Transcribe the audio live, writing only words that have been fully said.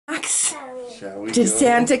Shall we Did go?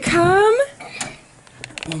 Santa come?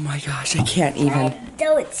 Oh my gosh, I can't even. I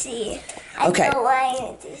don't see. Okay. I don't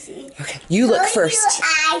want to see. Okay, you look Close first. your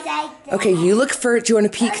eyes like that. Okay, you look first. Do you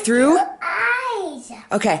want to peek Close through? your eyes.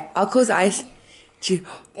 Okay, I'll close eyes. There's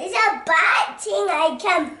a bad thing I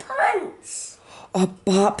can punch. A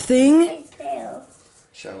bop thing? It's there.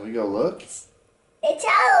 Shall we go look? It's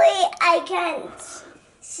only I can't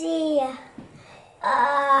see.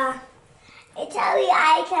 It's only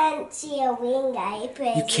I can't see a wing.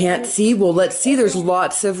 You can't see? Well, let's see. There's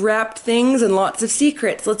lots of wrapped things and lots of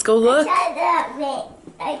secrets. Let's go look.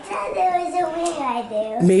 I thought there was a wing right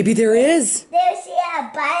there. Maybe there is. There's a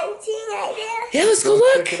bunting right there. Yeah, let's go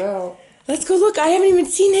look. Check it out. Let's go look. I haven't even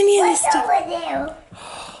seen any of this What's stuff. over there?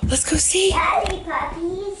 Let's go see.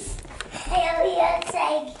 Lollipoppies. It only looks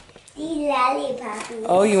like these lollipoppies.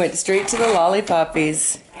 Oh, you went straight to the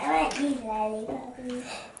lollipoppies. I want these lollipoppies.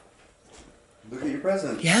 Look at your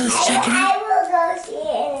present. Yeah, let's check it out. I will go see it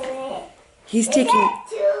in a minute. He's Is taking... that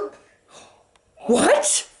tube?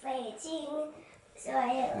 What? Waiting. So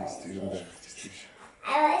I Let's do don't that.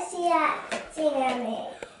 I want to see that thing on it.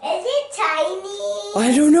 Is it tiny?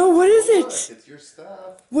 I don't know. What is Look, it? it's your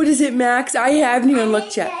stuff. What is it, Max? I haven't even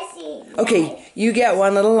looked yet. Okay, you get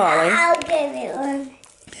one little lolly. I'll give it one.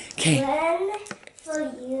 Okay. One for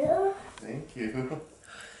you. Thank you.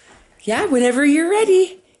 Yeah, whenever you're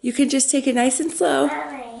ready. You can just take it nice and slow.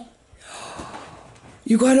 Alright.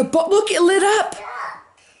 You got a... Look, it lit up.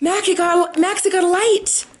 Max, it got a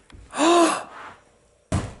light.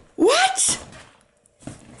 What?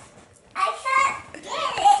 I can't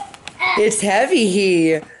get it. It's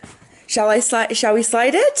heavy. Shall we slide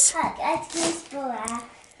it? Look, let's get this boy.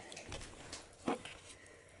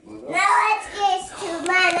 Now let's get this two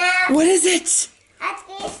man out. What is it? Let's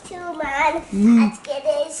get this two man. Let's get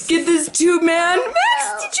this. Get this tube man.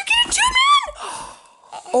 Max, did you get a tube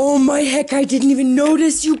man? Oh my heck, I didn't even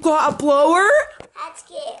notice you got a blower. Let's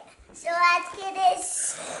get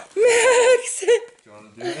this. Max. You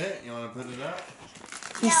want to do it? You want to put it up?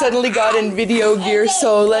 He suddenly got in video gear,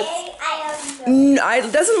 so let's...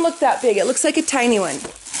 It doesn't look that big. It looks like a tiny one.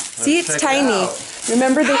 See, it's check it tiny. out.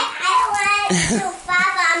 Remember the... I want to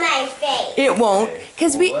pop on my face. It won't,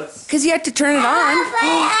 because you have to turn it I'll on. put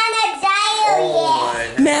it on a dial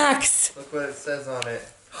yet. my. Max, Look what it says on it.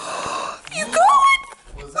 you got it.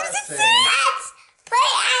 What does What that does it say? say? Let's put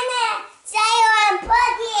it on a dial and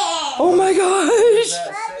plug it. Oh my What does gosh.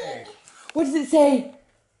 that say? What does it say?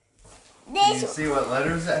 Can you This, see what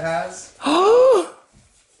letters it has? Oh,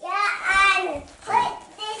 yeah, and put it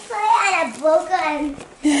on a book and put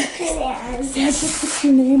it on. Santa, put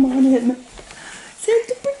your name on it.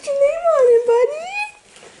 Santa, put your name on it, buddy.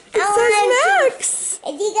 It says Max.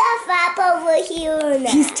 Is he gonna flop over here or not?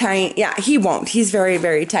 He's tiny. Yeah, he won't. He's very,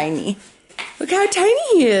 very tiny. Look how tiny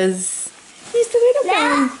he is. He's the little No,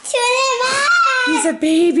 one. turn him on. He's a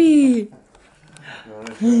baby. You want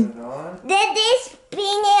to turn it on? Did this bring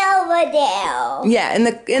it over there? Yeah,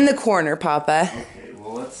 in the corner, Papa. Okay,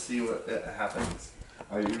 well, let's see what happens.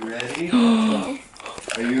 Are you ready?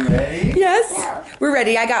 Are you ready? Yes, No. we're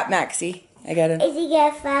ready. I got Maxie. I got him. Is he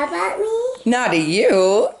gonna flop at me? Not at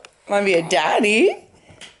you. Want to be a daddy?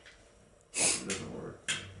 It doesn't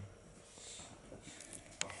work.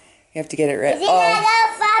 You have to get it right. Is he gonna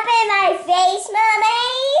go flop in my face,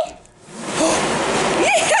 Mommy?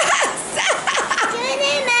 Yes! Turn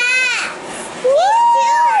him on. He's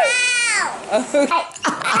too Okay.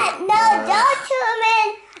 loud. No, don't turn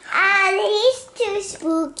him in. He's too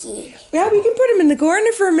spooky. Yeah, we can put him in the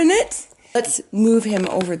corner for a minute. Let's move him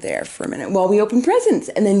over there for a minute while we open presents,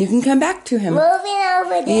 and then you can come back to him. Moving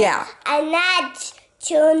over there. Yeah. And not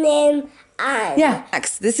turn him on. Yeah.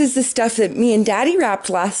 Max, this is the stuff that me and Daddy wrapped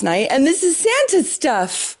last night, and this is Santa's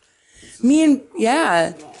stuff.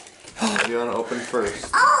 Yeah. What do you want to open first?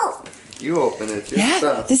 Oh! You open it. It's your Yeah,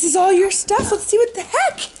 stuff. this is all your stuff. Let's see what the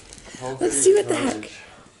heck. Hold Let's it see in what the your heck.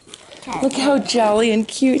 hand. Look how jolly and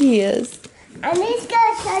cute he is. I'm just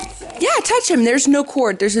gonna touch it. Yeah, touch him. There's no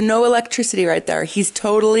cord. There's no electricity right there. He's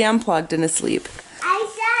totally unplugged and asleep. I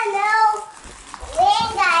saw no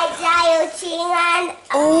wing dial thing on.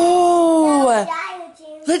 Oh, No dial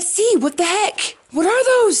thing. let's see. What the heck? What are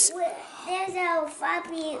those? There's a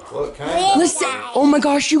floppy What kind? wing Listen. dial. Oh my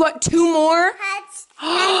gosh, you got two more?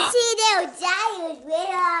 Let's see those dials.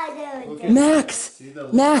 Where are those? Look at Max, See the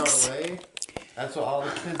look Max. our way? That's what all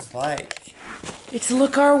the kids like. It's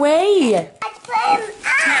Look Our Way. Let's put him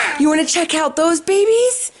on. You want to check out those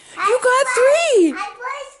babies? You got three. I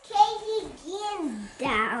put Katie Ginn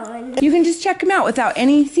down. You can just check them out without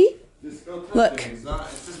any, see? Just go touch Look. him. It's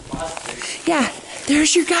just plastic. Yeah,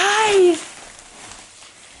 there's your guy.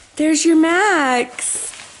 There's your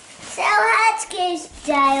Max. So let's get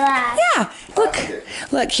started. Yeah,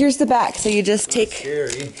 look, here's the back. So you just take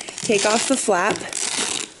off the flap.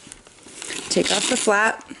 Take off the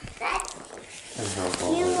flap.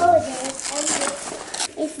 You hold it.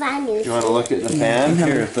 It's fine. Do you want to look at the fan?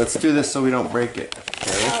 Here, let's do this so we don't break it.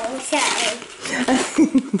 Okay. Oh, sorry.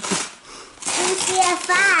 You see a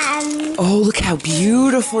fan. Oh, look how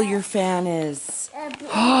beautiful your fan is.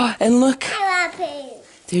 Oh, and look, I love it.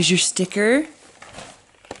 there's your sticker.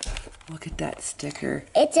 Look at that sticker.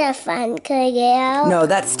 It's a fun cutout. No,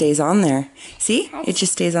 that stays on there. See? It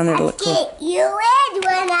just stays on there to look cool. Get you red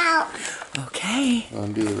one out. Okay.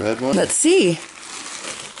 Want to do the red one? Let's see.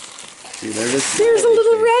 See, there it is. There's a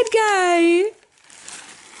little red guy.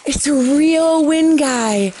 It's a real wind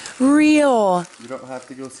guy. Real. You don't have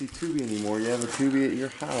to go see Tubi anymore. You have a Tubi at your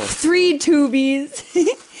house. 3 tubies.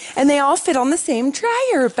 And they all fit on the same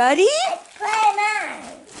dryer, buddy. Let's put them on.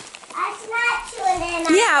 That's not two of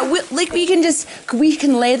them. Yeah, we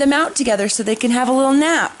can lay them out together so they can have a little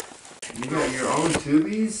nap. You got your own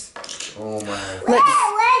Tubies? Oh my.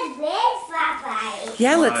 Where's this, Papa?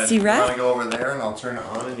 Yeah, let's see, You want right? to go over there and I'll turn it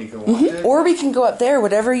on and you can watch it? Or we can go up there,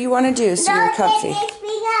 whatever you want to do so you're comfy. There's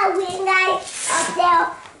being a wing guy up there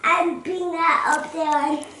and being up there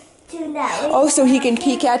and do that. Oh, so he can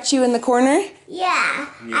peek at you in the corner? Yeah,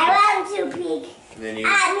 I want to peek Then you,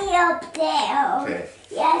 at me up there. okay.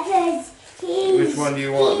 Yeah, because he's... Which one do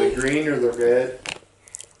you want, the green or the red?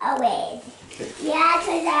 Oh, wait. Okay. Yeah,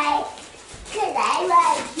 because I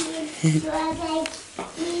like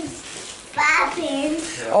he's bopping.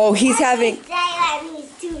 Oh, he's having...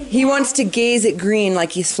 He He wants to gaze at green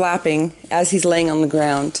like he's flapping as he's laying on the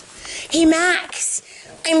ground. Hey, Max.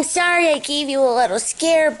 I'm sorry I gave you a little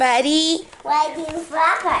scare, buddy. Why do you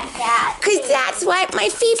flap like that? Because that's what my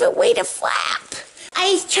favorite way to flap.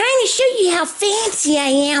 I was trying to show you how fancy I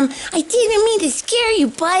am. I didn't mean to scare you,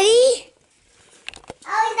 buddy.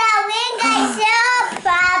 Oh, that wing guy's up,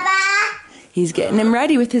 Baba. He's getting him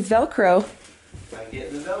ready with his Velcro. I'm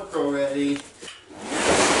getting the Velcro ready.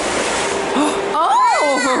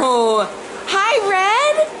 Oh! Hi,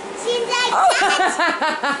 Red. She's like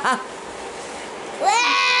that.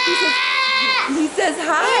 He says Here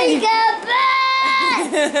hi. you go,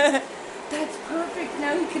 back. That's perfect.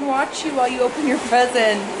 Now he can watch you while you open your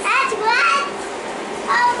presents. That's what?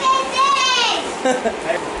 Amazing.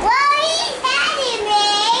 Well, he's heading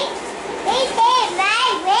me. He's heading my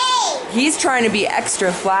way. He's trying to be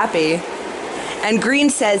extra flappy. And Green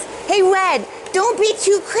says, hey, Red, don't be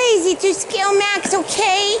too crazy to scale Max,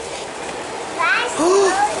 okay?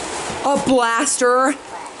 A blaster. You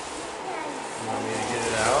want me to get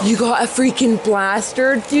it out? You got a freaking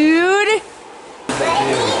blaster, dude.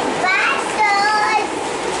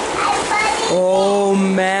 Oh,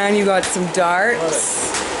 man, you got some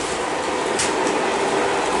darts.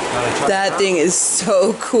 That thing is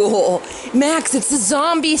so cool. Max, it's a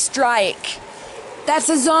zombie strike. That's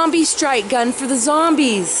a zombie strike gun for the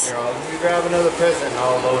zombies. Here, let me grab another present and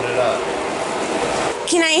I'll load it up.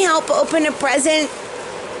 Can I help open a present?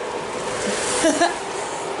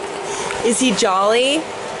 Is he jolly?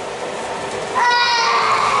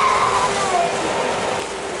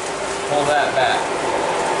 Pull that back.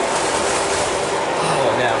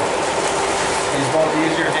 Pull it down.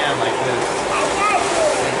 Use your hand like this.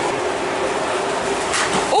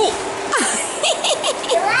 Oh!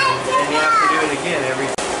 And you have to do it again every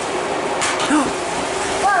time.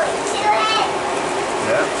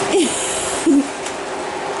 Yeah.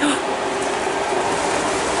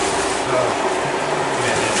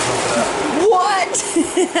 What?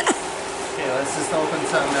 Okay, let's just open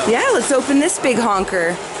something else. Yeah, let's open this big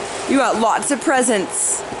honker. You got lots of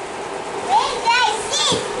presents.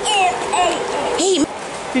 Hey,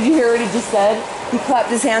 did you hear what he just said? He clapped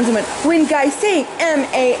his hands and went, when guys say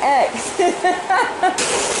M-A-X.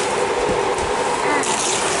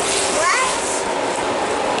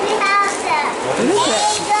 What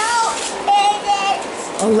is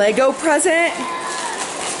it? A Lego present?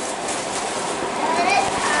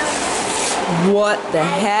 What the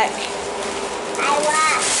heck?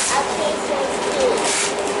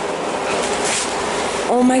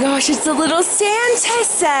 Oh my gosh, it's a little Santa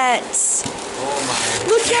set. Oh my.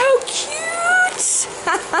 Look how cute.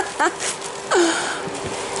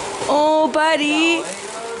 Oh, buddy.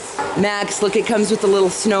 Max, look, it comes with a little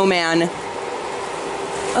snowman.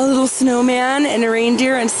 A little snowman and a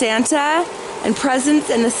reindeer and Santa and presents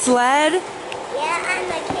and a sled. Yeah, I'm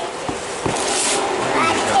a kid.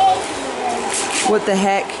 What the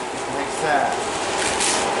heck? What's that?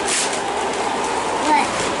 What?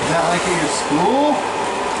 Is that like at your school?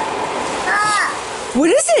 What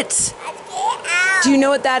is it? Let's get out. Do you know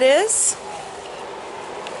what that is?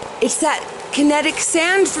 It's that kinetic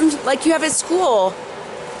sand from like you have at school.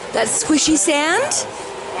 That squishy sand.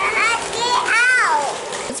 Get out.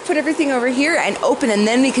 Let's put everything over here and open, and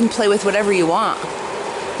then we can play with whatever you want.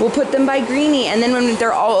 We'll put them by Greenie, and then when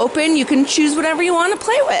they're all open, you can choose whatever you want to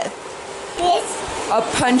play with. This. A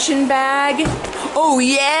punching bag. Oh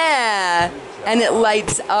yeah! And it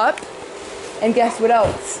lights up. And guess what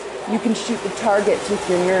else? You can shoot the targets with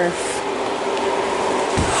your Nerf.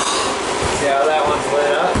 See how that one's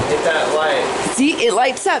lit up? Hit that light. See, it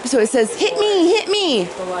lights up, so it says, hit me, hit me.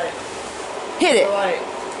 Hit the light. Hit it. The light.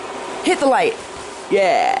 Hit the light.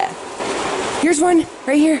 Yeah. Here's one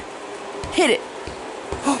right here. Hit it.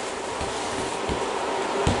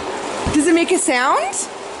 Does it make a sound?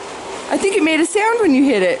 I think it made a sound when you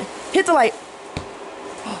hit it. Hit the light.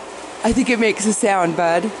 I think it makes a sound,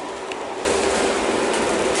 bud. Ooh,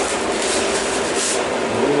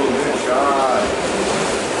 good shot.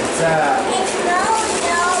 What's that? It's no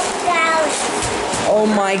down. Oh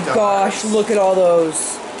my gosh, look at all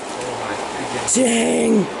those. Oh my freaking.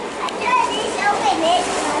 Dang. I thought this open this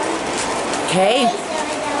one. Okay.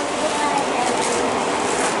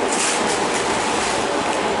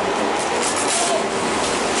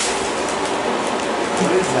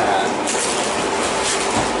 What is that?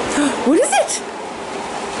 What is it?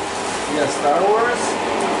 You got Star Wars?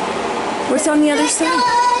 What's on the other side?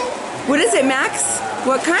 What is it, Max?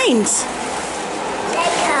 What kind?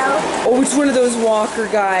 Lego. Oh, it's one of those walker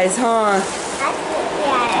guys, huh?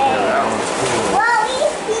 Yeah. That one's cool.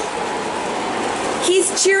 He's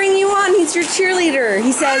cheering you on. He's your cheerleader.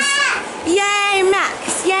 He says, yay,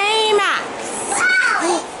 Max. Yay, Max. Wow,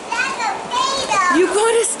 it's a potato. You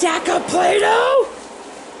got a stack of Play-Doh?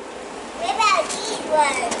 What about these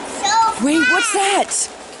ones? So Wait, fast. what's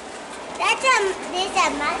that? This a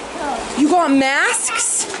muscle. You got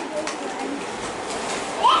masks? This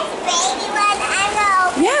baby one, I'm gonna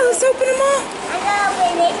open. Yeah, let's open them all. I'm gonna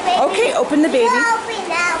open this baby. Okay, open the baby. You open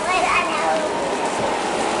that one, I'm gonna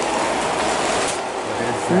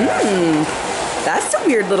open. That's a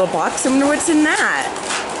weird little box. I wonder what's in that.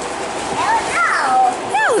 I don't know.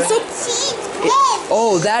 Yeah, let's open. She's big.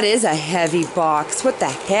 Oh, that is a heavy box. What the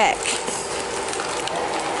heck?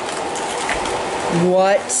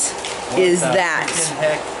 What is What the that? freaking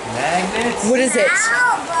heck? Magnets? What is it?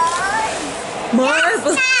 Marbles.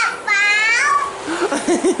 Marbles.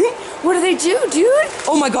 What do they do, dude?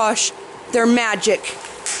 Oh my gosh, they're magic.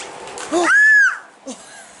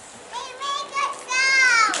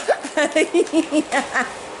 They make a sound.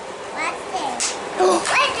 What's this? What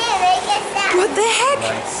did they make a sound? What the heck?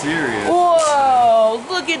 Like serious? Whoa,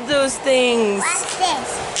 look at those things. What's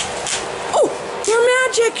this? Oh, they're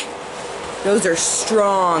magic. Those are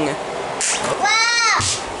strong. Whoa!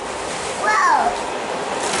 Whoa!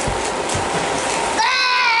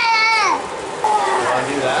 Wanna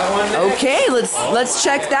do that one next? Okay, let's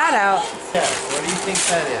check that out. Yes, what do you think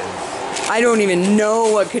that is? I don't even know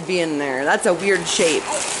what could be in there. That's a weird shape.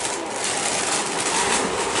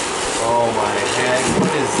 Oh my heck,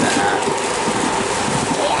 what is that?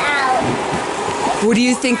 Get out. What do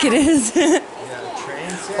you think it is? You got a train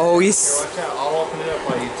set? Oh, Here, he's watch out, I'll open it up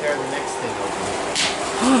while you tear the next thing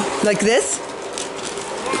open. like this?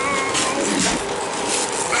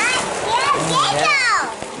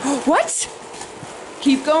 What?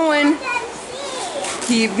 Keep going.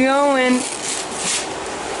 Keep going.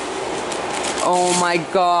 Oh my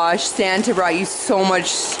gosh, Santa brought you so much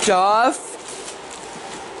stuff.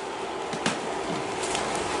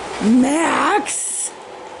 Max!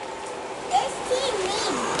 This team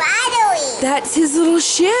needs battery. That's his little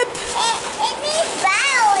ship. It needs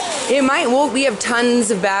battery. It might, well, we have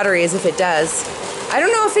tons of batteries if it does. I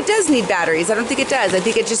don't know if it does need batteries. I don't think it does. I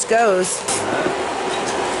think it just goes.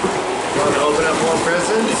 You want to open up more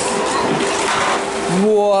presents?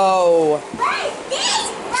 Whoa. What's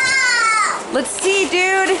this for? Let's see,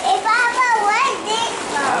 dude. Hey, Papa, what's this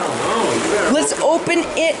I for? don't know. You better Let's open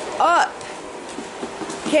it up.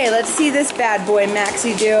 Okay, let's see this bad boy,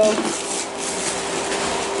 Maxie do.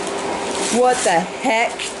 What the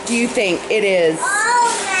heck do you think it is? Oh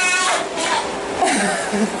my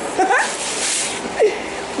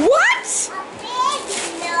What? God. A big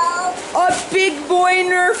no. A big boy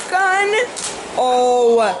Nerf gun?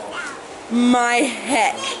 Oh my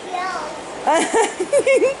heck. Big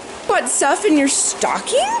no. What stuff in your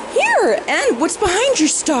stocking? Here, and what's behind your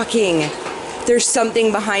stocking? There's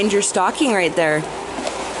something behind your stocking right there.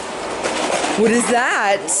 What is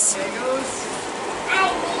that?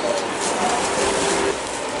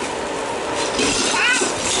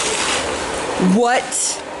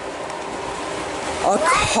 What? A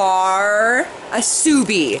car? A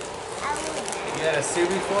Subi. You got a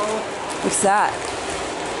Subi flow? What's that?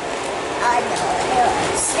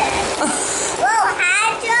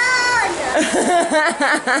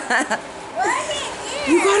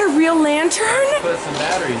 You got a real lantern? Put some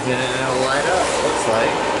batteries in it and it'll light up, looks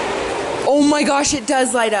like. Oh my gosh, it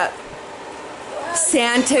does light up.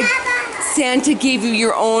 Santa gave you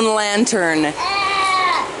your own lantern.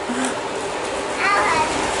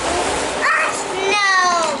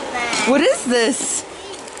 What is this?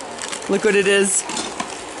 Look what it is.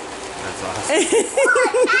 That's awesome.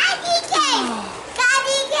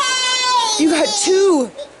 You got two.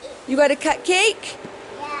 You got a cut cake?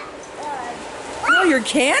 Oh, your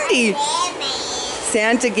candy.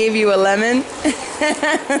 Santa gave you a lemon.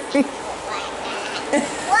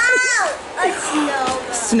 Wow! A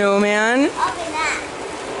snowman. Snowman. Open that.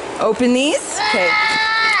 Open these? Okay.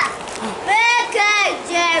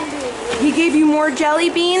 He gave you more jelly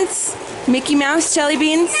beans? Mickey Mouse jelly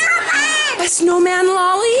beans? A snowman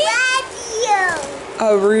lolly?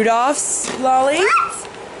 A Rudolph's lolly?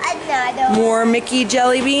 Another. More Mickey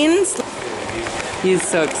jelly beans? He's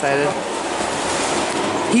so excited.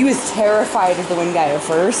 He was terrified of the wind guy at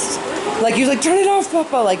first. Like, he was like, turn it off,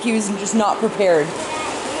 Papa. Like, he was just not prepared.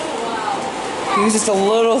 He was just a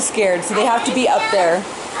little scared, so they have to be up there.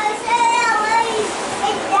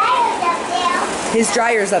 His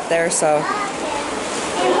dryer's up there, so.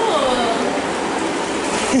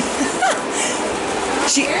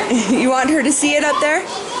 You want her to see it up there?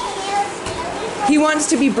 He wants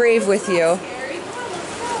to be brave with you.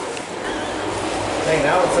 Hey,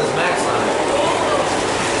 now it says Max on it.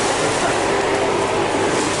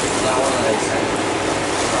 That one that I sent.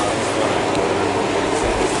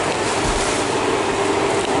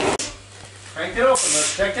 Crank it open,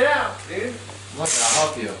 let's check it out, dude. Look, I'll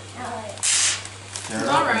help you. It's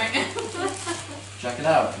alright. Check it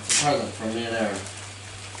out. It's a present from me and Aaron.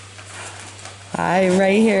 Hi,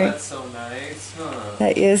 right here. That's so nice, huh?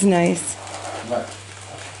 That is nice. What?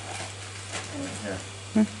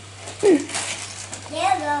 There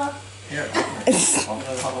you go. Here.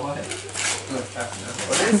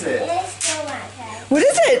 What is it? What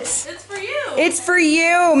is it? It's for you. It's for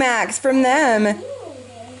you, Max, from them.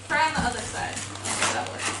 Try on the other side. That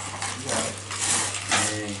way.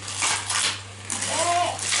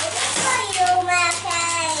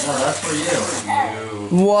 No, that's for you.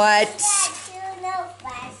 What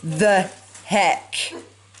the heck?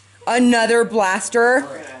 Another blaster?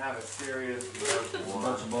 We're gonna have a serious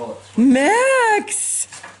bunch of bullets. Max!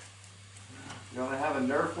 You wanna have a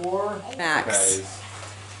Nerf war? Max. Okay.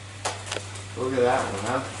 Look at that one,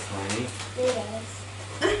 that's funny.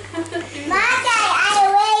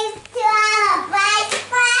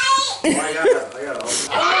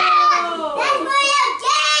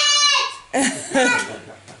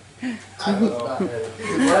 I got it.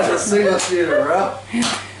 That's a single shooter, bro.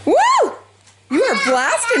 Woo! You are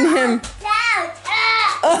blasting him. You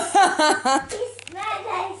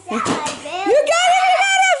got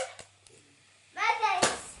him!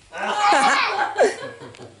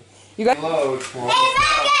 You got him! Load for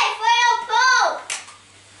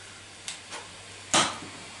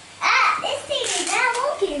This thing is not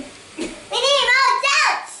working. We need more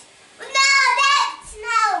doubts. No, that's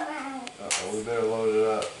snowman. Uh-oh, we better load it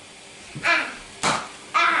up.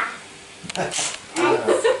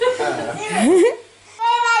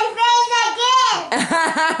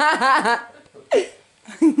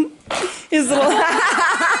 His little.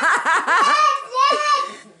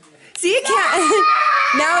 See, it can't.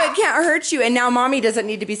 Now it can't hurt you, and now Mommy doesn't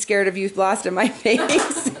need to be scared of you blasting my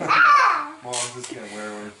face. Mom's just gonna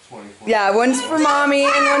wear one 24. Yeah, one's for Mommy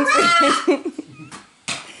and one's for.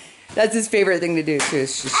 That's his favorite thing to do too.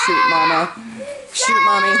 Is just shoot Mama. Shoot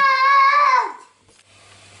Mommy.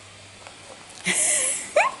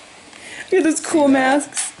 Look at those cool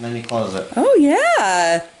masks. And then you close it. Oh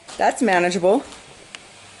yeah, that's manageable.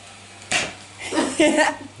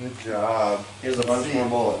 Good job. Here's a bunch more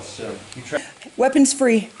bullets too. You try. Weapons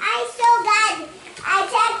free. I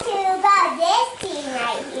talked to you about this thing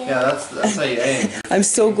right here. Yeah, that's how you aim. I'm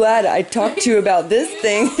so glad I talked to you about this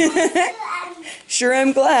thing. Sure,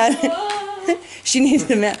 I'm glad. She needs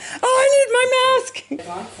a mask. Oh, I need my mask.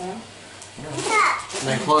 And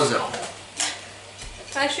then close it.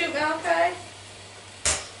 Can I shoot Malachi?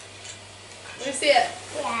 Let me see it.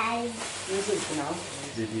 Yes.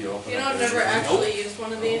 Did you open You know, it? I've never actually used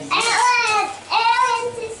one of these.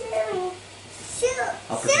 Aaron to shoot. Shoot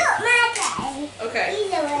my guy. Okay.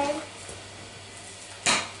 Either way.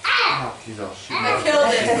 Oh, she's all shooting. I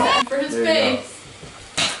killed it for his There you face.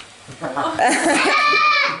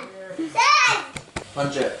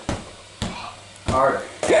 Punch it. Hard.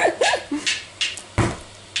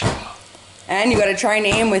 And you gotta try and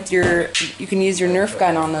aim with your, you can use your Nerf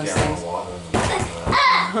gun on those things.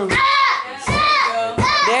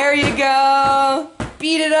 There you go.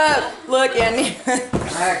 Beat it up. Look, Andy.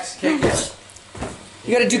 Max, kick it.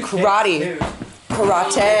 You gotta do karate.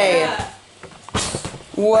 Karate.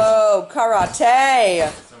 Whoa,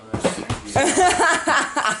 karate.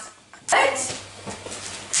 What?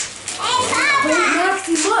 Wait,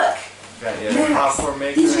 Maxie, look. Got your popcorn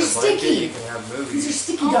maker. These are and blanket. sticky. You can have movies. These are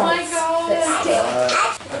sticky Oh darts. my god. That stick.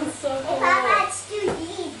 That's so cool. Papa, let's do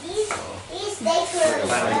these stay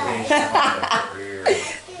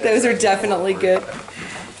for Those are definitely good.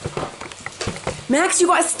 Max, you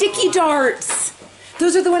got sticky darts.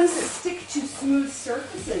 Those are the ones that stick to smooth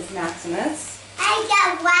surfaces, Maximus. I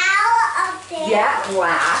got wow up there. Yeah,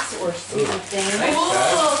 glass or smooth things.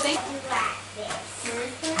 Oh, thank you.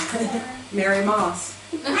 Mary Moss.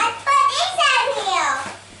 I put these out here.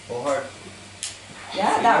 Pull hard.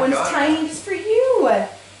 Yeah, that one's tiny just for you.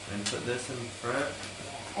 And put this in front.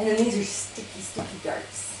 And then these are sticky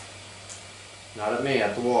darts. Not at me,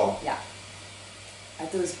 at the wall. Yeah.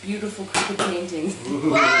 At those beautiful crooked paintings. Ooh,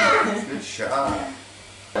 good shot.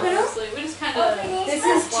 Honestly, we just kind of. This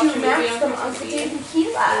is Watch a to movie Max on from Christmas Uncle Eve. Dave and You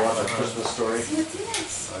Keela. want a Christmas story? See what's in it.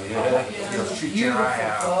 Oh yeah? You'll shoot your eye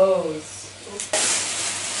out. Clothes.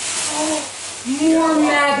 More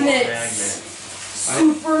magnets.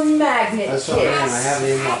 Super magnet That's kits. what I am. I haven't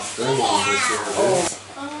even watched String this year. Oh,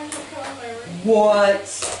 Oh, I don't call my ring. what?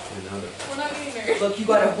 We're not getting married. Look, you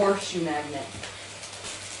got a horseshoe magnet.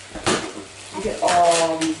 Look at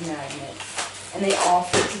all these magnets. And they all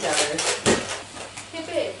fit together. Hey,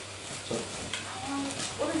 babe.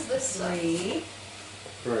 What is this stuff? 3,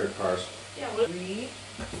 For your cars. Yeah, what? 3,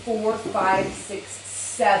 4, 5, 6,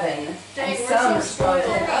 7. Dang, And we're some so are stronger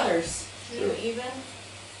than spoiled. others. You even?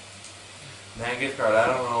 Man, gift card, I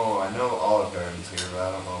don't know. I know Olive Garden's here, but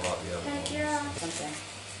I don't know about the other Heck ones. yeah. Something.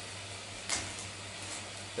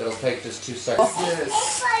 It'll take just 2 seconds.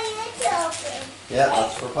 It's for you to open. Yeah,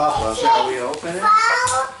 that's for Papa. Shall we open it?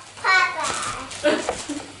 Follow Papa.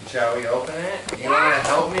 Shall we open it? You want to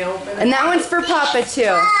help me open it? And that one's for Papa too.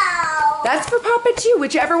 Oh. That's for Papa too,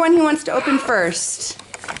 whichever one he wants to open first.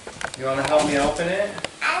 You want to help me open it?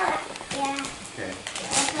 Yeah. Okay.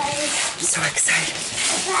 I'm so excited.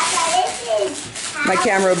 Papa, this is My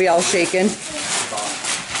camera will be all shaken.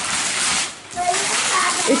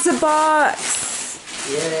 It's a box.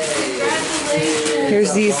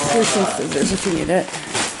 Congratulations. Here's some scissors if you need it.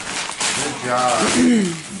 Good job.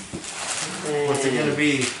 What's it gonna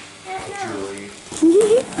be, Julie?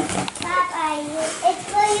 Papa, it's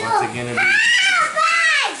for you. What's it gonna be? Papa!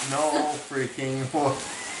 No freaking what?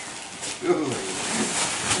 Julie.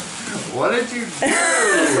 What did you do?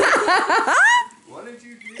 What did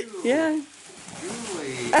you do? Yeah.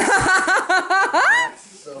 Julie. Max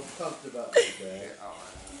is so pumped about it today. Oh,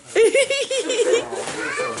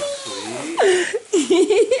 you're so sweet.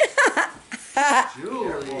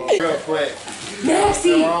 Julie. Real quick.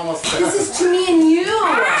 Maxie, We're almost done. this is to me and you.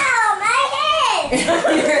 Ow, my head!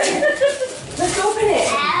 Let's open it.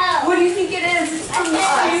 Ow. What do you think it is? It's from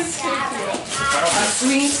us. A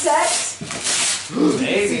swing set.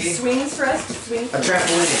 Maybe. Some swings for us to swing. A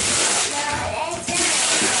trampoline.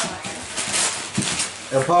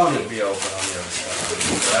 A pony. It'll be open on the other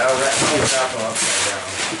side. I'll wrap them upside down.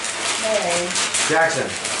 Okay. Jackson.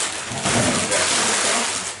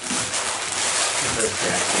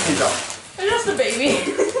 He's up. I'm just a baby.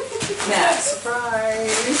 Max.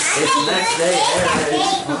 Surprise. It's the next day.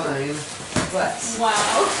 It's fine. What?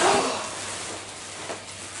 Wow.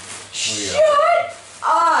 Shut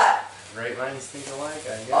up. Great minds think alike, I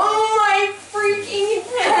guess. Oh my freaking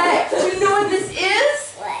heck. Do you know what this is?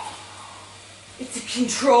 What? It's a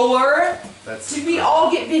controller. That's Did we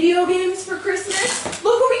all get video games for Christmas?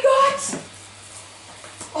 Look what we got.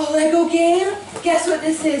 A Lego game. Guess what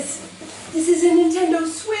this is? This is a Nintendo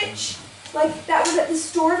Switch. Like that was at the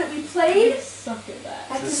store that we played. Suck at that.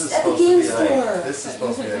 At This is the supposed game to be store. like. This is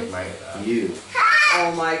supposed to be like my. You.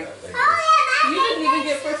 Oh my. Oh, You didn't even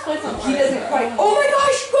get first place on He doesn't quite. Oh my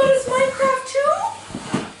gosh, you got his Minecraft too?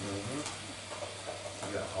 I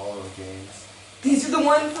got all those games. These are the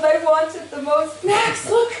ones that I wanted the most. Max,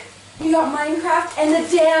 look! You got Minecraft and the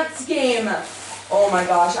dance game. Oh my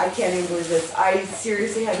gosh, I can't even believe this. I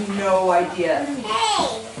seriously had no idea.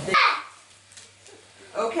 Hey!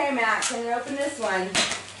 Okay, Max, can I open this one?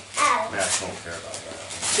 Oh. Max won't care about that.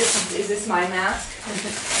 Is this my mask?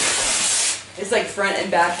 It's like front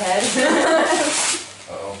and back head.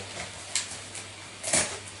 Uh-oh.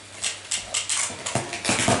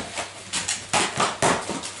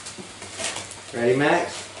 Ready,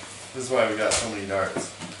 Max? This is why we got so many darts.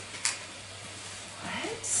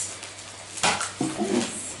 What?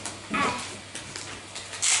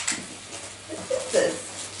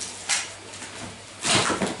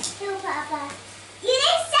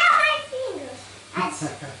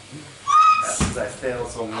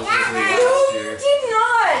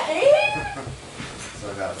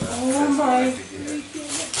 Oh my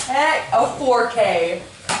heck. Oh, 4K.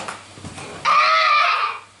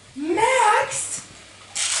 Max!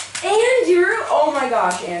 Andrew! Oh my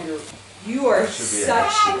gosh, Andrew. You are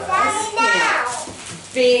such a scamp.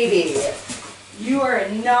 Baby. You are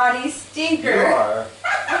a naughty stinker. You are.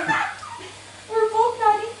 We're both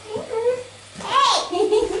naughty stinkers. Hey,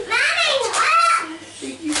 Mommy,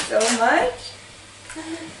 Thank you so much.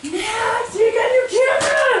 Max, you got your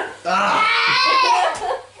camera!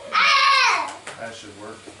 That should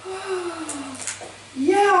work.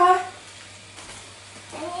 Yeah.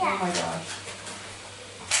 Oh my gosh.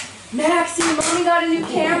 Maxie, Mommy got a new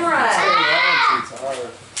camera. It's hard.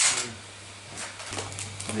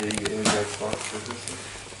 Maybe get in Xbox for this.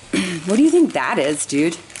 What do you think that is,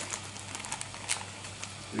 dude?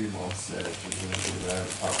 We all said we're gonna do that.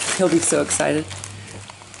 He'll be so excited.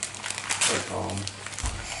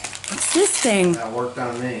 What's this thing? That worked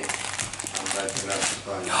on me. I'm glad to that's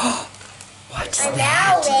fun. What's Now,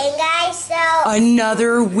 that? wing guys, so.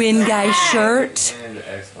 Another Win Guy shirt. And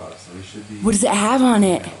Xbox, so we should be. What does it have on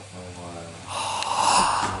it? Hey,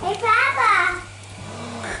 Papa.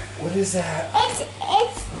 What is that?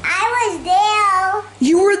 I was there.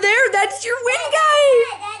 You were there. That's your Win Guy.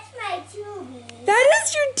 That's my tubie. That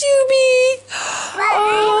is your doobie. But I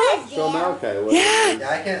was Show there. Malachi. Yeah.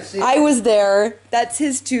 I can't see. I was there. That's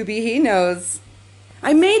his tubie. He knows.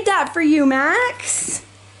 I made that for you, Max.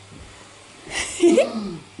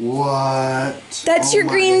 What? That's Oh your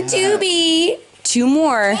my green God. tubie. 2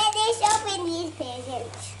 more. Hey, let's open these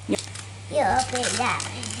presents. You open that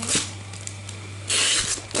present.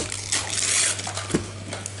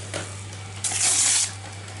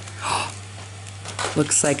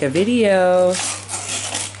 Looks like a video.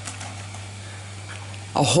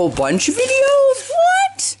 A whole bunch of videos?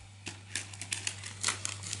 What?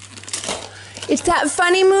 It's that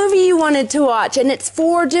funny movie you wanted to watch, and it's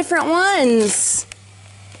 4 different ones.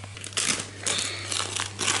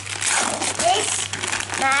 This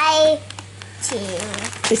my two.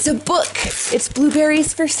 It's a book. It's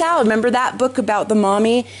Blueberries for Salad. Remember that book about the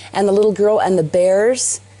mommy and the little girl and the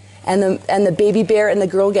bears? And the baby bear and the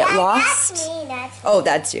girl get lost? That's me. That's Oh,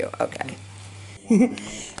 that's you. Okay.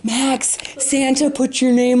 Max, Santa put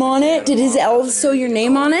your name on it. Did his elves sew your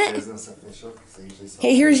name on it? Business official, 'cause they usually sell-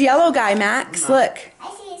 Hey, here's Yellow Guy, Max. Look.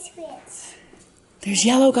 I see a switch. There's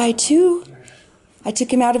Yellow Guy, too. I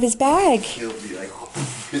took him out of his bag. He'll be like,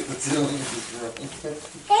 hit the ceiling is wrong.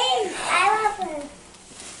 Hey, I love her.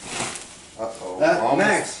 Uh-oh. That,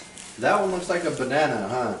 Max, that one looks like a banana,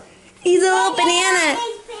 huh? He's a little banana.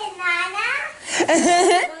 It's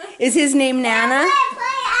banana. Is his name Nana? Put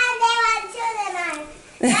on there on to the man.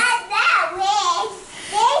 Not that way.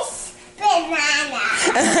 This banana.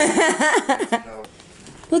 No.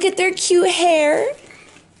 Look at their cute hair.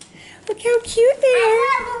 Look how cute they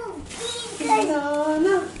are.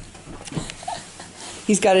 No.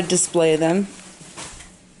 He's got to display them.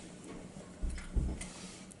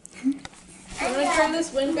 You want to turn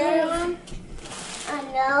this wind guy on?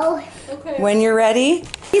 Oh Okay. When you're ready,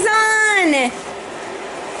 he's on.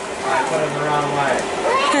 I put him the wrong way.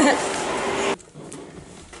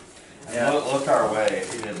 Yeah, look our way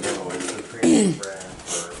if you didn't know. It's a premium brand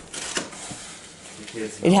for the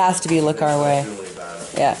kids. It has to be Look Our Way. Really about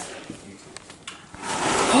it. Yeah.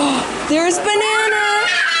 There's Banana.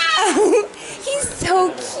 Oh, he's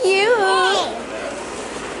so cute.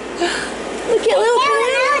 Look at little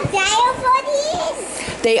Banana. no dial for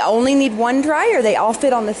these? They only need 1 dryer. They all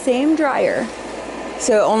fit on the same dryer.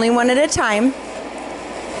 So only one at a time. Come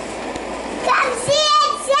see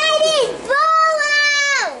inside his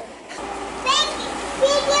bolo.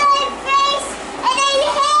 Figure it first and then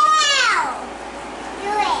hair.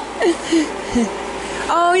 Do it.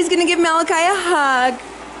 Oh, he's gonna give Malachi a hug.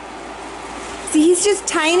 See, he's just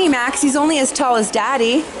tiny, Max. He's only as tall as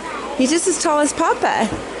Daddy. He's just as tall as Papa.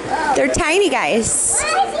 They're tiny guys.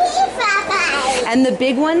 Where's he, Papa? And the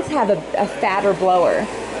big ones have a fatter blower.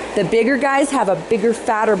 The bigger guys have a bigger,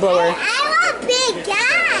 fatter blower. I want big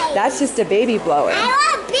guy. That's just a baby blower. I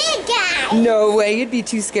want big guy. No way, you'd be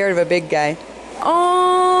too scared of a big guy.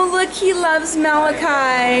 Oh, look, he loves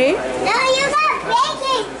Malachi. No, you got big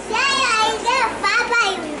inside. I got Papa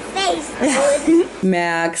in your face.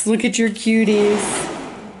 Max, look at your cuties.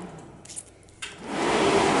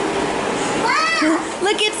 Wow.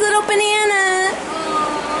 Look, it's little Banana.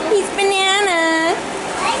 He's Banana.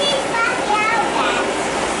 Why did Papa out that?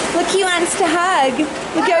 Look, he wants to hug.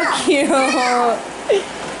 Look how cute.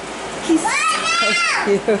 He's so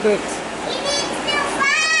cute. He needs to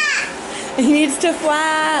fly. He needs to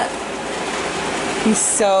flap. He's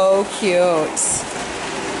so cute.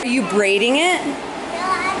 Are you braiding it? No,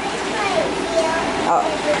 I'm just playing here. Oh.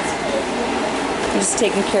 I'm just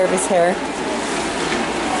taking care of his hair.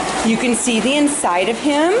 You can see the inside of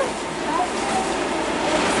him.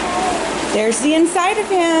 There's the inside of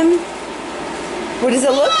him. What does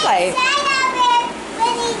it look like?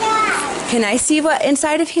 Can I see what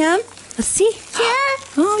inside of him? Let's see. Yeah.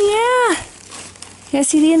 Oh, yeah. Can I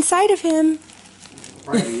see the inside of him?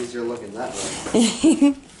 Probably easier looking that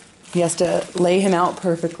way. He has to lay him out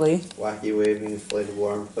perfectly. Wacky waving, inflatable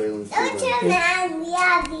arm flailing through Don't you them. mind we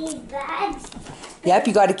have these bags? Yep,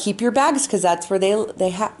 you got to keep your bags because that's where they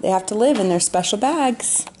have to live in their special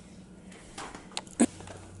bags.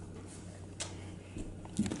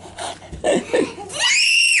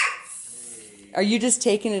 Are you just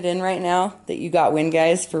taking it in right now that you got wind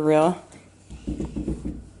guys for real?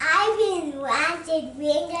 I've been wanting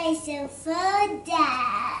windows so for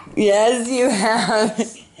that. Yes, you have.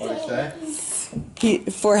 What'd you say?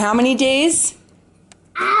 For how many days?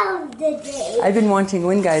 All the day. I've been wanting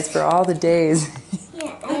wind guys for all the days.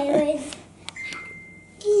 Yeah, I was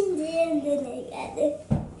in together.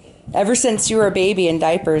 Ever since you were a baby in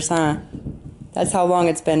diapers, huh? That's how long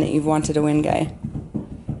it's been that you've wanted a wind guy.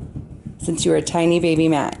 Since you were a tiny baby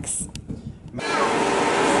Max. Because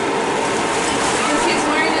he's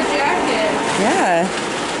wearing a jacket. Yeah.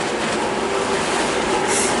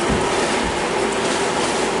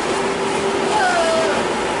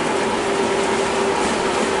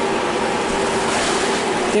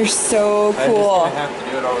 They're so I'm just cool. gonna have to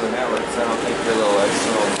do it over the network because I don't think your little legs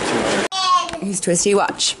are 200. He's twisty.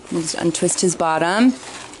 Watch. We'll just untwist his bottom.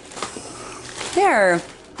 There.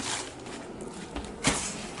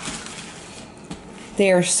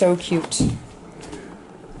 They are so cute.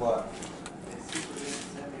 What?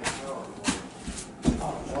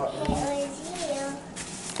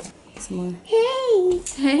 Some more. Hey.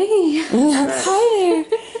 Hey. Hi there.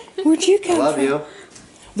 Where'd you I come love from? you.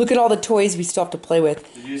 Look at all the toys we still have to play with.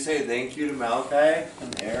 Did you say thank you to Malachi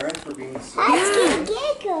and Aaron for being so That's a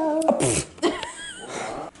gecko.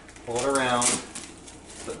 Pull it around.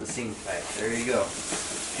 Put the seam tight. There you go.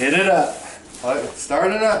 Hit it up.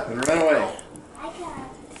 Start it up and run away.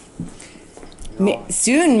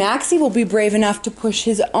 Soon, Maxie will be brave enough to push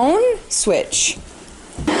his own switch.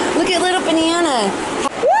 Look at little banana.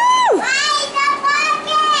 Woo!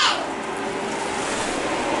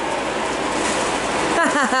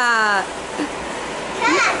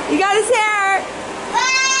 You got his hair.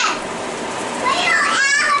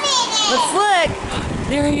 Let's look.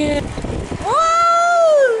 There he is.